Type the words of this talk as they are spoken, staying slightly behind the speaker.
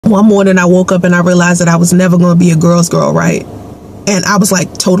One morning I woke up and I realized that I was never going to be a girl's girl, right? And I was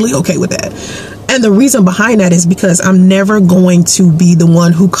like totally okay with that. And the reason behind that is because I'm never going to be the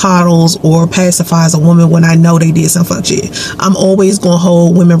one who coddles or pacifies a woman when I know they did some fuck shit. I'm always going to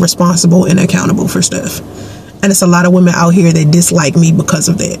hold women responsible and accountable for stuff. And it's a lot of women out here that dislike me because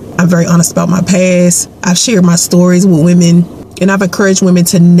of that. I'm very honest about my past. I've shared my stories with women, and I've encouraged women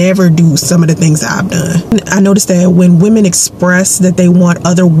to never do some of the things that I've done. I noticed that when women express that they want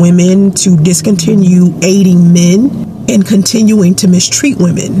other women to discontinue aiding men and continuing to mistreat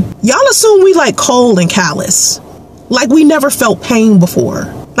women, y'all assume we like cold and callous, like we never felt pain before.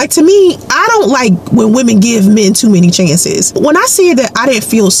 Like, to me, I don't like when women give men too many chances. When I say that I didn't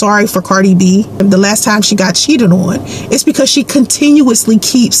feel sorry for Cardi B the last time she got cheated on, it's because she continuously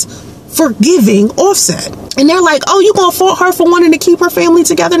keeps forgiving Offset. And they're like, oh, you gonna fault her for wanting to keep her family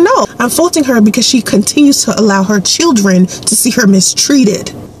together? No, I'm faulting her because she continues to allow her children to see her mistreated.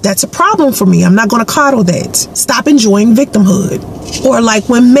 That's a problem for me. I'm not gonna coddle that. Stop enjoying victimhood. Or like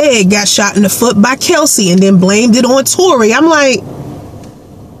when Meg got shot in the foot by Kelsey and then blamed it on Tory. I'm like,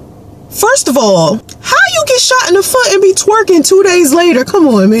 first of all, how you get shot in the foot and be twerking 2 days later? Come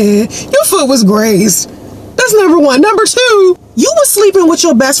on, man. Your foot was grazed. That's number one. Number two, you was sleeping with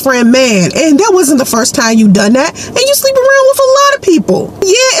your best friend, man, and that wasn't the first time you done that. And you sleep around with a lot of people.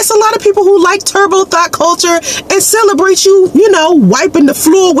 Yeah, it's a lot of people who like turbo thought culture and celebrate you, you know, wiping the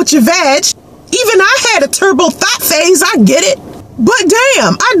floor with your vag. Even I had a turbo thought phase. I get it. But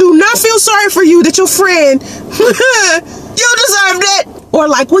damn, I do not feel sorry for you that your friend, you deserve that. Or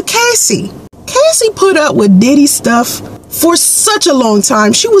like with Cassie. Cassie put up with Diddy stuff for such a long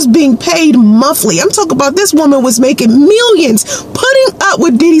time. She was being paid monthly. I'm talking about this woman was making millions, putting up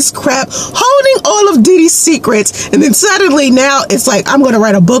with Diddy's crap, holding all of Diddy's secrets, and then suddenly now it's like, I'm going to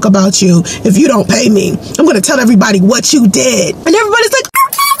write a book about you if you don't pay me. I'm going to tell everybody what you did. And everybody's like,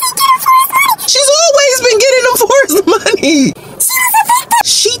 she's always been getting him for his money.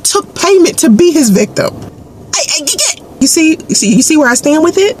 She took payment to be his victim. You see where I stand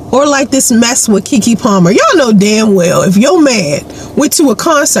with it? Or like this mess with Keke Palmer. Y'all know damn well if your man went to a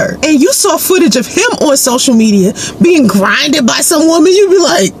concert and you saw footage of him on social media being grinded by some woman, you'd be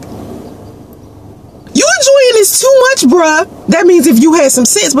like, you enjoying this too much, bruh. That means if you had some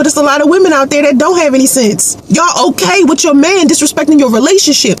sense, but it's a lot of women out there that don't have any sense. Y'all okay with your man disrespecting your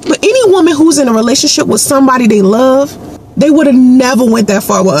relationship. But any woman who's in a relationship with somebody they love, they would have never went that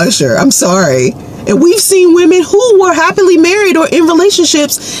far with Usher. I'm sorry. And we've seen women who were happily married or in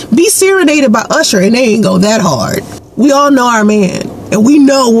relationships be serenaded by Usher, and they ain't go that hard. We all know our man, and we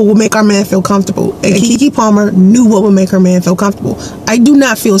know what will make our man feel comfortable. And Keke Palmer knew what would make her man feel comfortable. I do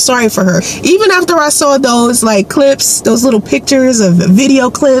not feel sorry for her. Even after I saw those like clips, those little pictures of video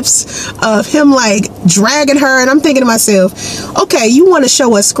clips of him like dragging her, and I'm thinking to myself, okay, you want to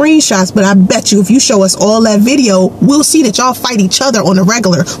show us screenshots, but I bet you if you show us all that video, we'll see that y'all fight each other on the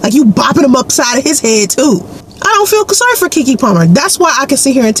regular. Like you bopping him upside of his head too. I don't feel sorry for Keke Palmer. That's why I can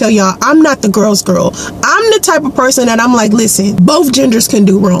sit here and tell y'all I'm not the girl's girl. I'm the type of person that I'm like, listen, both genders can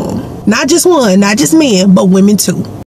do wrong. Not just one, not just men, but women too.